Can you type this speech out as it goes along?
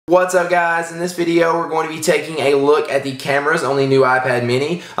What's up guys? In this video we're going to be taking a look at the cameras on the new iPad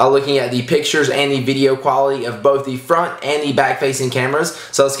mini, looking at the pictures and the video quality of both the front and the back facing cameras.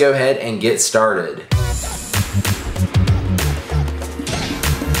 So let's go ahead and get started.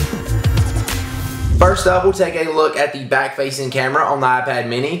 First up, we'll take a look at the back-facing camera on the iPad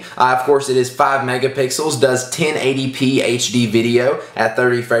mini. Of course, it is 5 megapixels, does 1080p HD video at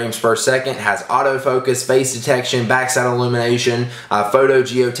 30 frames per second, has autofocus, face detection, backside illumination, photo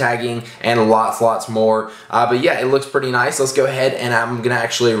geotagging, and lots more. But yeah, it looks pretty nice. Let's go ahead and I'm going to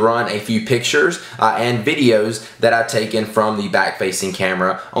actually run a few pictures and videos that I've taken from the back-facing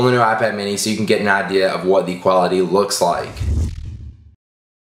camera on the new iPad mini so you can get an idea of what the quality looks like.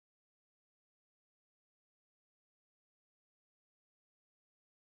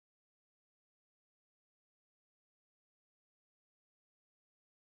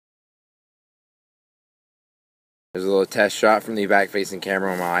 There's a little test shot from the back-facing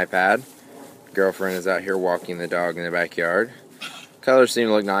camera on my iPad. Girlfriend is out here walking the dog in the backyard. Colors seem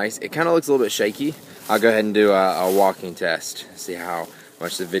to look nice. It kind of looks a little bit shaky. I'll go ahead and do a walking test. See how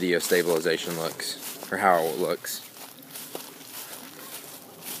much the video stabilization looks, or how it looks.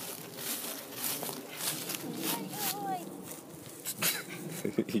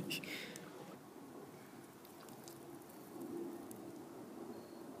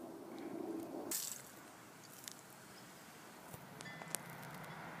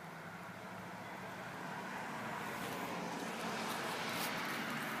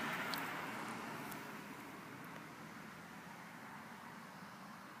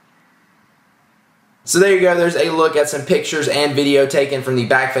 So there you go, there's a look at some pictures and video taken from the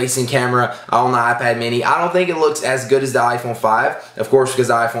back-facing camera on the iPad mini. I don't think it looks as good as the iPhone 5, of course, because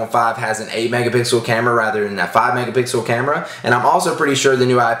the iPhone 5 has an 8 megapixel camera rather than a 5 megapixel camera. And I'm also pretty sure the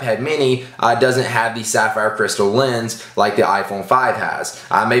new iPad mini doesn't have the sapphire crystal lens like the iPhone 5 has.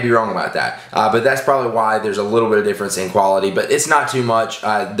 I may be wrong about that, but that's probably why there's a little bit of difference in quality, but it's not too much.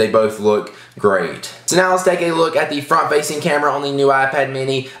 They both look great. So now let's take a look at the front-facing camera on the new iPad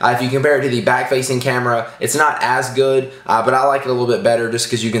mini. If you compare it to the back-facing camera, it's not as good, but I like it a little bit better just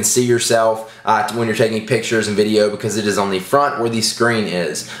because you can see yourself when you're taking pictures and video because it is on the front where the screen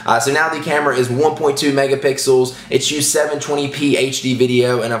is. So now the camera is 1.2 megapixels. It's used 720p HD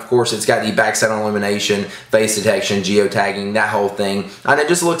video, and of course it's got the backside illumination, face detection, geotagging, that whole thing. And it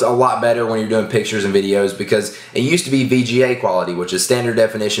just looks a lot better when you're doing pictures and videos because it used to be VGA quality, which is standard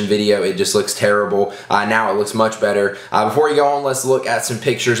definition video. It just looks terrible. Now it looks much better. Before we go on, let's look at some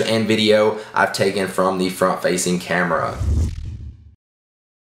pictures and video I've taken from the front-facing camera.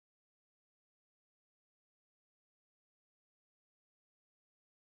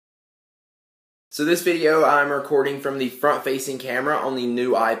 So this video I'm recording from the front-facing camera on the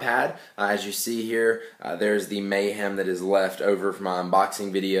new iPad. As you see here, there's the mayhem that is left over from my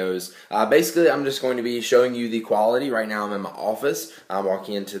unboxing videos. Basically, I'm just going to be showing you the quality. Right now I'm in my office. I'm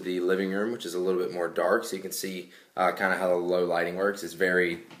walking into the living room, which is a little bit more dark, so you can see kind of how the low lighting works. It's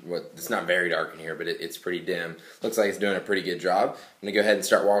it's not very dark in here, but it's pretty dim. Looks like it's doing a pretty good job. I'm going to go ahead and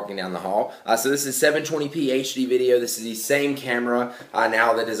start walking down the hall. So this is 720p HD video. This is the same camera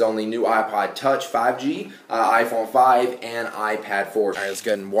now that is on the new iPod Touch 5G, iPhone 5, and iPad 4. Alright, let's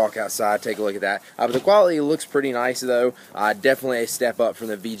go ahead and walk outside, take a look at that. But the quality looks pretty nice though. Definitely a step up from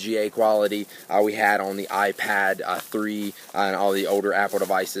the VGA quality we had on the iPad 3 and all the older Apple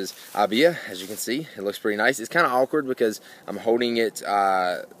devices. But yeah, as you can see, it looks pretty nice. It's kind of awkward because I'm holding it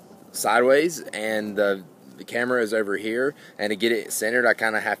sideways and the camera is over here, and to get it centered I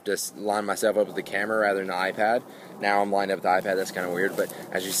kind of have to line myself up with the camera rather than the iPad. Now I'm lined up with the iPad. That's kind of weird, but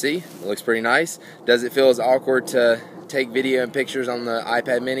as you see, it looks pretty nice. Does it feel as awkward to take video and pictures on the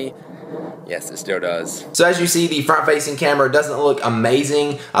iPad mini? Yes, it still does. So as you see, the front-facing camera doesn't look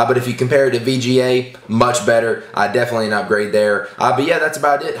amazing, but if you compare it to VGA, much better. Definitely an upgrade there. But yeah, that's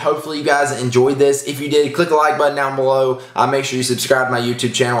about it. Hopefully you guys enjoyed this. If you did, click the like button down below. Make sure you subscribe to my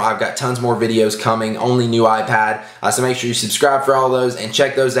YouTube channel. I've got tons more videos coming on the new iPad. So make sure you subscribe for all those and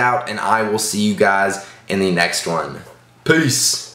check those out, and I will see you guys in the next one. Peace!